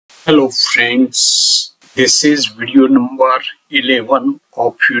Hello friends, this is video number 11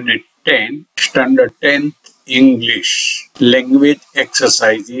 of Unit 10, Standard 10 English, Language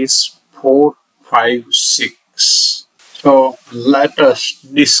Exercises 4, 5, 6. So let us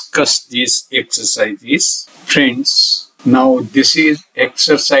discuss these exercises. Friends, now this is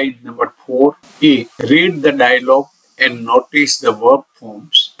exercise number 4A. Read the dialogue and notice the verb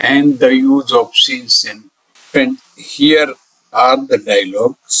forms and the use of since and. Friends, here are the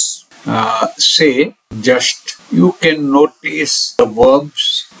dialogues. Say just you can notice the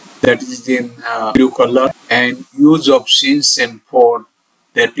verbs that is in blue color and use of since and for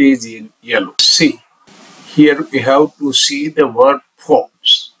that is in yellow. See, here we have to see the verb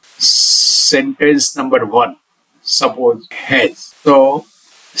forms. Sentence number 1, suppose has. So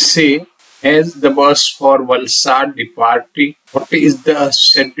say, has the bus for Valsad departing? What is the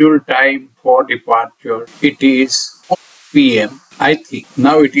scheduled time for departure? It is 4 p.m. I think.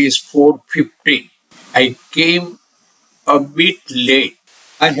 Now it is 4:15. I came a bit late.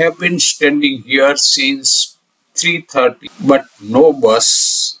 I have been standing here since 3:30, but no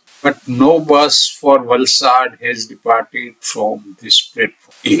bus for Valsad has departed from this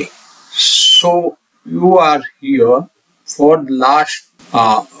platform. A. So you are here for the last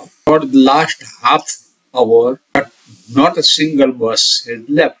half hour, but not a single bus has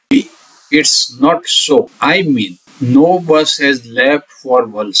left. B. It's not so. I mean, no bus has left for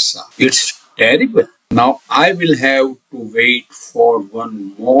Valsad. It's terrible. Now I will have to wait for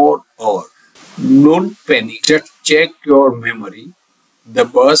one more hour. Don't panic. Just check your memory. The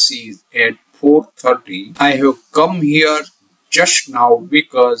bus is at 4:30. I have come here just now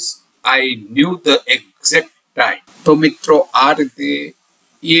because I knew the exact time. તો મિત્રો આ રીતે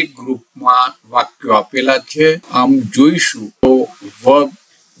એ ગ્રુપમાં વાક્યો આપેલા છે. આમ જોઈશું તો વર્બ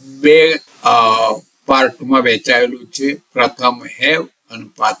બે પાર્ટમાં વહેંચાયેલું છે. પ્રથમ હેવ અને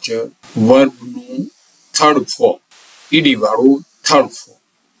પાછળ વર્બનું થર્ડ ફોર્મ, ઈડી વાળું થર્ડ ફોર્મ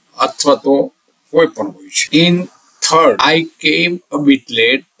અથવા તો કોઈ પણ હોય છે. In third, I came a bit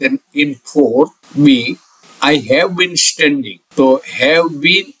late. Then in fourth, B, I have been standing. So have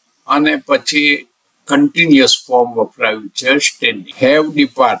been અને પછી continuous form વપરાયું છે standing. Have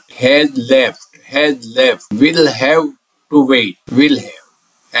departed, has left, will have to wait, will have,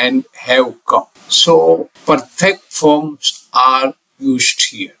 and have come. So perfect forms are used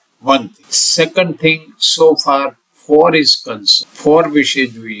here. One thing. Second thing, so far for is concerned. For વિશે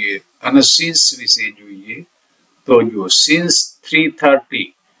જોઈએ અને since વિશે જોઈએ. તો જો since 3:30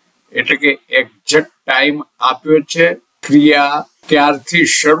 એટલે કે exact time આપ્યો છે. ક્રિયા ક્યારથી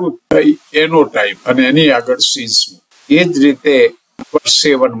શરૂ થઈ એનો ટાઈમ અને એની આગળ since. એ જ રીતે નંબર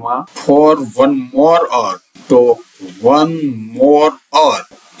 7 માં for one more hour. તો one more hour,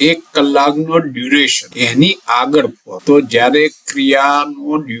 1 કલાકનો ડ્યુરેશન એની આગળ for. તો જ્યારે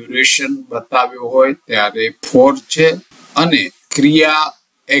ક્રિયાનો ડ્યુરેશન બતાવ્યો હોય ત્યારે for છે અને ક્રિયા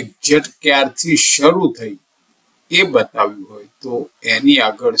એક્ઝેક્ટ ક્યારથી શરૂ થઈ એ બતાવ્યું હોય તો એની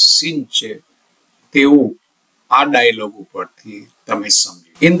આગળ સીન છે તેવું આ ડાયલોગ ઉપરથી તમે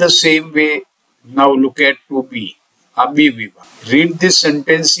સમજો. In the same way now look at two બી. આ બી વિભાગ. Read the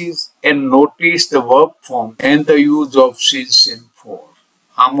sentences and notice the verb form and the use of since and four.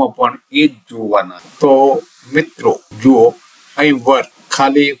 આમાં પણ એ જ જોવાના. તો મિત્રો જુઓ, અહીં વર્ક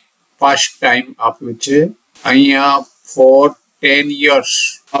ખાલી પાસ્ટ ટાઈમ આપ્યું છે. અહીંયા ફોર 10 years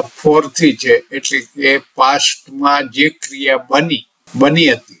ફોરથી છે એટલે કે પાસ્ટમાં જે ક્રિયા બની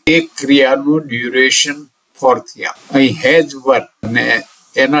હતી એ ક્રિયાનું ડ્યુરેશન ફોરથી આપ. અહીં હેઝ વર્ક અને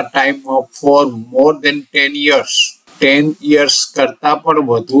એના ટાઈમમાં for more then 10 years, 10 years કરતા પણ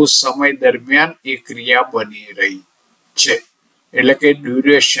વધુ સમય દરમિયાન એ ક્રિયા બની રહી છે એટલે કે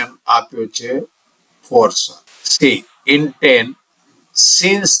ડ્યુરેશન આપ્યો છે four. C in 10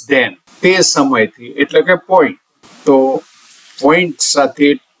 since than, તે સમયથી એટલે કે પોઈન્ટ. તો point સાથે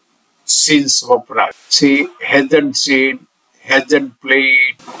since વપરાય. See, hasn't seen, hasn't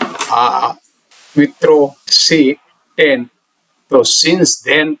played. મિત્રો see 10. તો since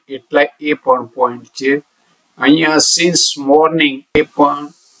then એટલે એ પણ point છે. અહીંયા since morning એ પણ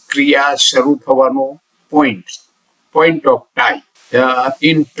ક્રિયા શરૂ થવાનો point of time.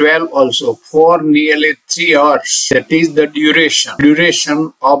 In 12 also, for nearly 3 hours, that is the duration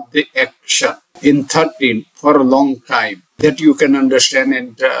of the action. In 13, for a long time, that you can understand,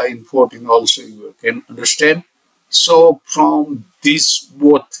 and in 14 also you can understand. So from this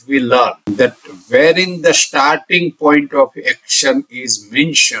both we learn that wherein the starting point of action is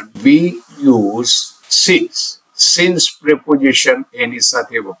mentioned, we use since preposition એની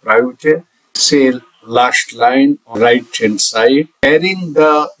સાથે વપરાયું છે. Say last line on right hand side, wherein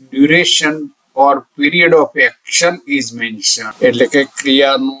the duration or period of action is mentioned. એટલે કે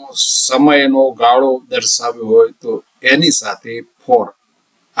ક્રિયાનો સમયનો ગાળો દર્શાવ્યો હોય તો એની સાથે for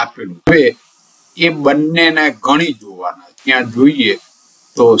આપેલું. હવે એ બંનેને ગણી જોવાના. ત્યાં જોઈએ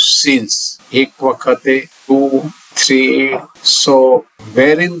તો since એક વખતે 2 3 so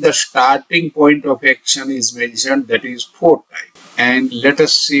wherein the starting point of action is mentioned, that is 4 times. And let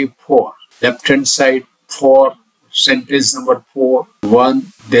us see 4 left hand side. 4 sentence number 4 1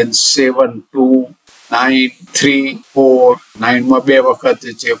 then 7 2 9 3 4 9 માં બે વખત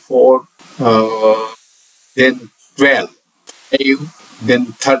છે 4 then 12 5 then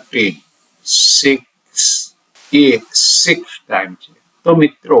 13 6 8 6 times. So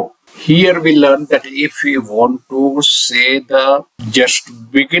મિત્રો, here we learn that if we want to say the just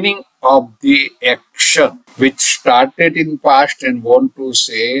beginning of the action which started in past and want to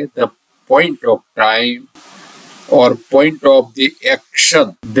say the point of time or point of the action,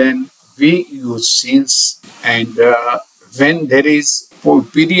 then we use since, and when there is a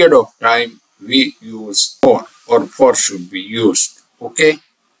period of time we use for, or for should be used. Okay,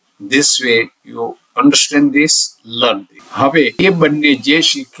 this way you understand this, learn this. હવે એ બંને જે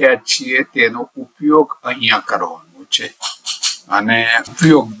શીખ્યા છીએ તેનો ઉપયોગ અહીંયા કરવાનો છે અને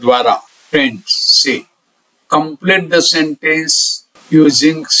ઉપયોગ દ્વારા friends say complete the sentence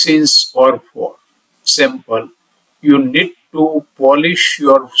using since or for. Sample: you need to polish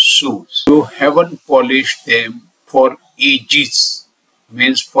your shoes. You haven't polished them for ages,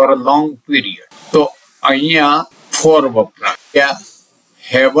 means for a long period. So અહીંયા for વપરાય.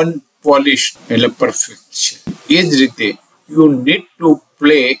 Haven't polished એટલે perfect છે. એ જ રીતે you need to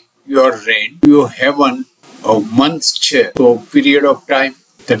play your rent. You haven't a month છે તો period of time,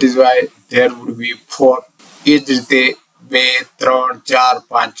 that is why there would be for. એ જ રીતે 2 3 4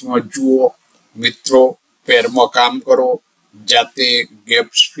 5 જુઓ મિત્રો, પેરમાં કામ કરો, જાતે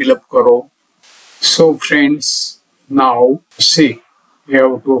gaps fill up કરો. So friends, now see, we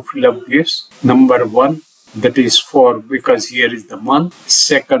have to fill up this. Number 1, that is for, because here is the month.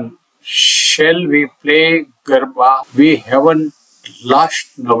 Second, shall we play Garba? We haven't last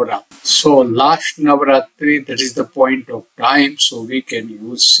Navratri. So last Navratri, that is the point of time, so we can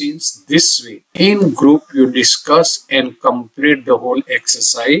use since this way. In group you discuss and complete the whole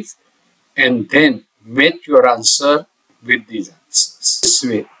exercise and then match your answer with these answers. This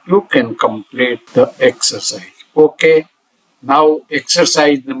way you can complete the exercise. Okay, now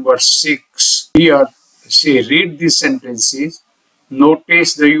exercise number 6. Here, see, read these sentences.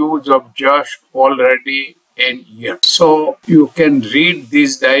 Notice the use of just, already and yet. So you can read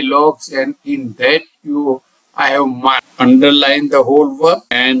these dialogues, and in that I have underlined the whole verb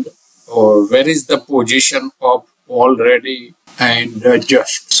and where is the position of already and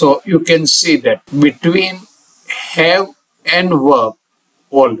just. So you can see that between have and verb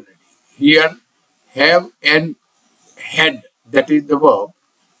already. Here have and had, that is the verb.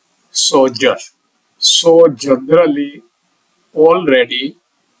 So just. So generally already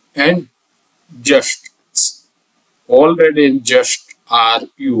and just. Already and just are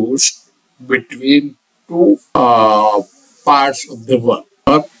used between two parts of the verb.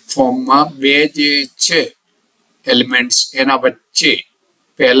 Verb form માં બે જે છે elements એના વચ્ચે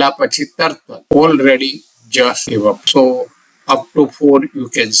પહેલા પછી તરત already just give up. So up to 4 you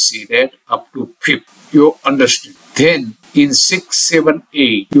can see that, up to 5 you understand. Then in 6, 7,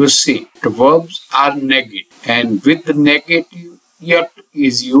 8 you see the verbs are negative, and with the negative yet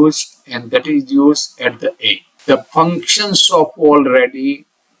is used, and that is used at the end. The functions of already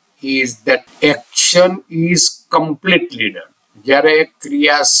is that action is completely done. જ્યારે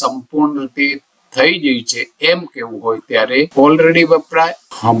ક્રિયા સંપૂર્ણ રીતે થઈ ગઈ છે એમ કેવું હોય ત્યારે already વપરાય.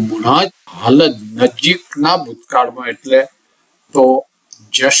 હમણાં જ હાલ જ નજીકના ભૂતકાળમાં એટલે તો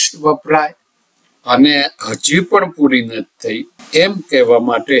just વપરાય, અને હજી પણ પૂરી નથી થઈ એમ કહેવા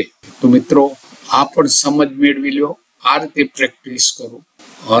માટે. તો મિત્રો, આ પણ સમજ મેળવી લ્યો, આ રીતે પ્રેક્ટિસ કરો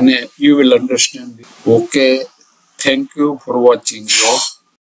અને you will understand it. Okay, thank you for watching.